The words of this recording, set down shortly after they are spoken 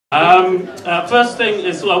First thing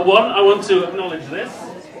is, I want to acknowledge this,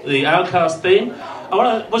 the Outcast theme.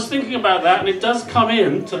 I was thinking about that, and it does come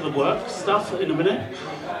in to the work stuff in a minute.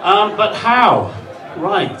 But how?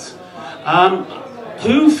 Right.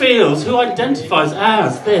 Who identifies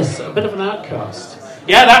as this, a bit of an outcast?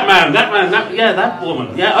 Yeah, that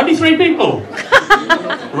woman. Yeah, only 3 people.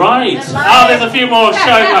 Right. Oh, there's a few more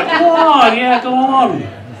showing like, go on, yeah, go on.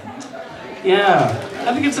 Yeah,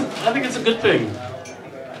 I think it's a good thing.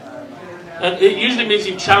 It usually means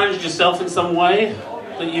you've challenged yourself in some way,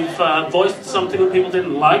 that you've voiced something that people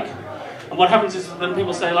didn't like. And what happens is then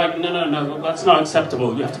people say like, no, that's not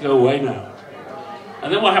acceptable, you have to go away now.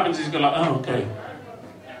 And then what happens is you go like, oh, okay.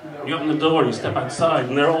 You open the door and you step outside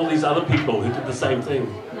and there are all these other people who did the same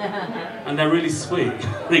thing. And they're really sweet.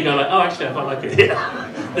 And you go like, oh, actually I quite like it here.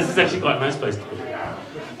 This is actually quite a nice place to be.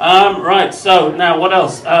 Right, so now what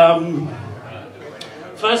else?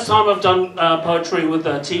 First time I've done poetry with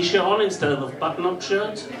a t-shirt on instead of a button-up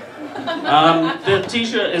shirt. The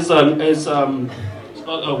t-shirt is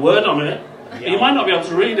got a word on it. You might not be able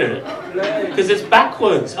to read it because it's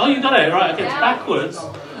backwards. Oh, you got it, right, okay, it's backwards.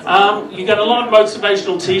 You get a lot of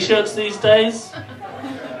motivational t-shirts these days.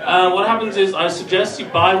 What happens is I suggest you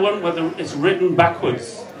buy one where it's written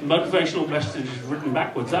backwards. The motivational message is written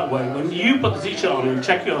backwards. That way, when you put the t-shirt on and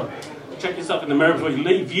check yourself in the mirror before you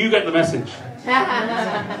leave, you get the message.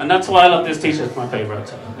 And that's why I love this t-shirt, it's my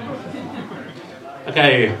favourite.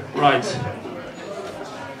 Okay, right.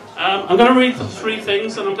 I'm going to read 3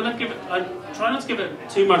 things, and I try not to give it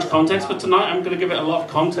too much context, but tonight I'm going to give it a lot of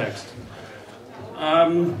context.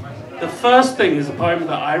 The first thing is a poem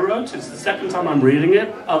that I wrote. It's the second time I'm reading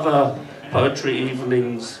it. Other poetry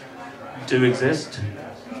evenings do exist.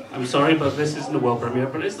 I'm sorry, but this isn't the world premiere,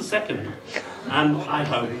 but it's the second. And I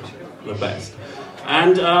hope the best.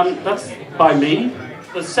 And that's by me.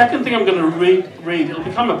 The second thing I'm going to read, it'll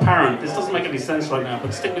become apparent. This doesn't make any sense right now,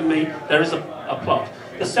 but stick with me. There is a plot.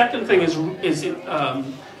 The second thing is a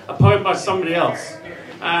poem by somebody else.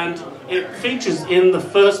 And it features in the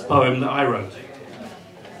first poem that I wrote.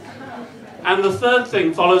 And the third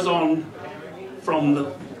thing follows on from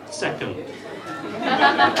the second.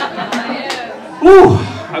 Ooh,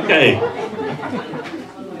 okay.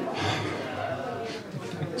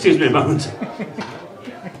 Excuse me a moment.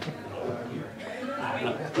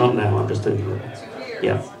 No, not now, I'm just doing it.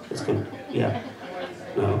 Yeah, it's good. Yeah.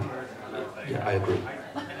 No. Yeah, I agree.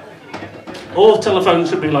 All telephones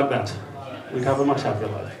should be like that. We'd have a much happier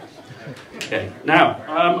life. Okay, now,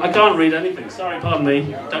 I can't read anything. Sorry, pardon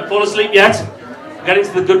me. Don't fall asleep yet. I'm getting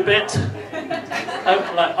to the good bit.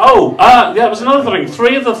 Yeah, that was another thing.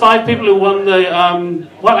 3 of the 5 people who won the,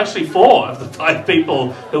 well, actually 4 of the 5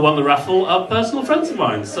 people who won the raffle are personal friends of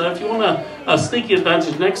mine. So if you want a sneaky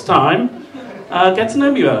advantage next time, get to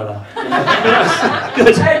know me better.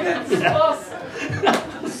 Good. Yeah.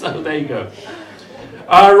 So there you go.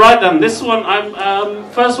 Right then, this one,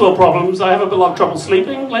 first world problems. I have a lot of trouble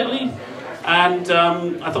sleeping lately. And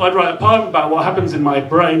I thought I'd write a poem about what happens in my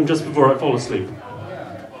brain just before I fall asleep.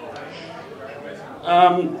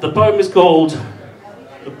 The poem is called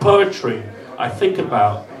The Poetry I Think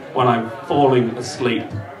About When I'm Falling Asleep.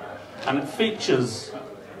 And it features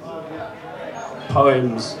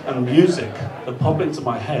poems and music that pop into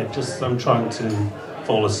my head just as I'm trying to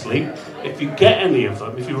fall asleep. If you get any of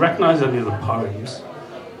them, if you recognize any of the poems,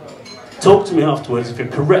 talk to me afterwards. If you're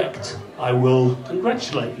correct, I will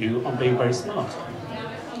congratulate you on being very smart.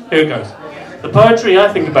 Here it goes. The poetry I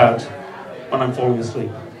think about when I'm falling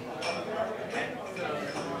asleep.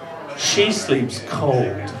 She sleeps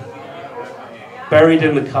cold, buried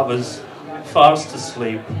in the covers, fast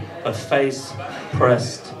asleep, her face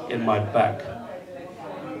pressed in my back.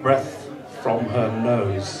 Breath from her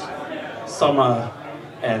nose. Summer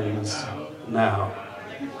ends now.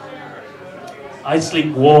 I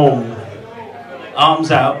sleep warm, arms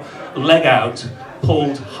out, leg out,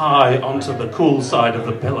 pulled high onto the cool side of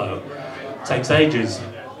the pillow. Takes ages,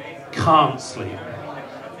 can't sleep.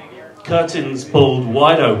 Curtains pulled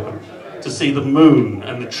wide open to see the moon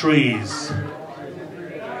and the trees.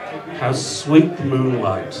 How sweet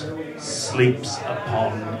moonlight sleeps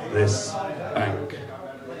upon this bank.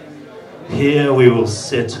 Here we will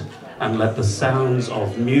sit and let the sounds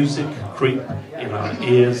of music creep in our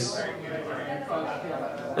ears.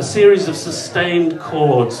 A series of sustained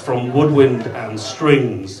chords from woodwind and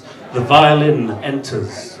strings. The violin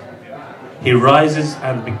enters. He rises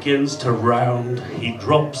and begins to round. He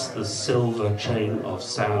drops the silver chain of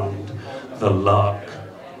sound. The lark.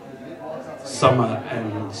 Summer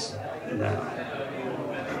ends now.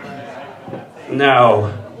 Now,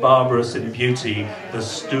 barbarous in beauty, the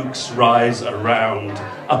stooks rise around.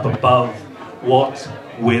 Up above, what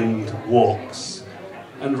wind walks,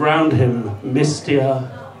 and round him mistier,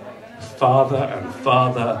 farther and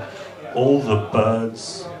farther, all the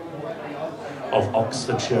birds of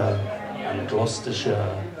Oxfordshire and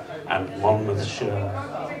Gloucestershire and Monmouthshire,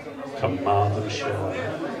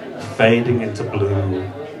 Carmarthenshire, fading into blue,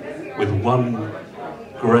 with one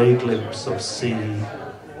grey glimpse of sea.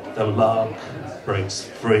 The lark breaks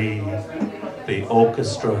free, the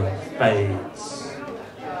orchestra fades.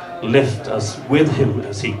 Lift us with him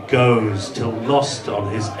as he goes, till lost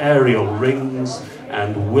on his aerial rings,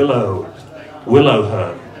 and willow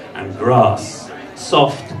herb and grass,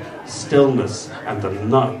 soft stillness and the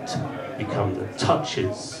night become the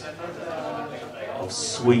touches of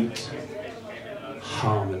sweet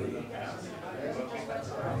harmony.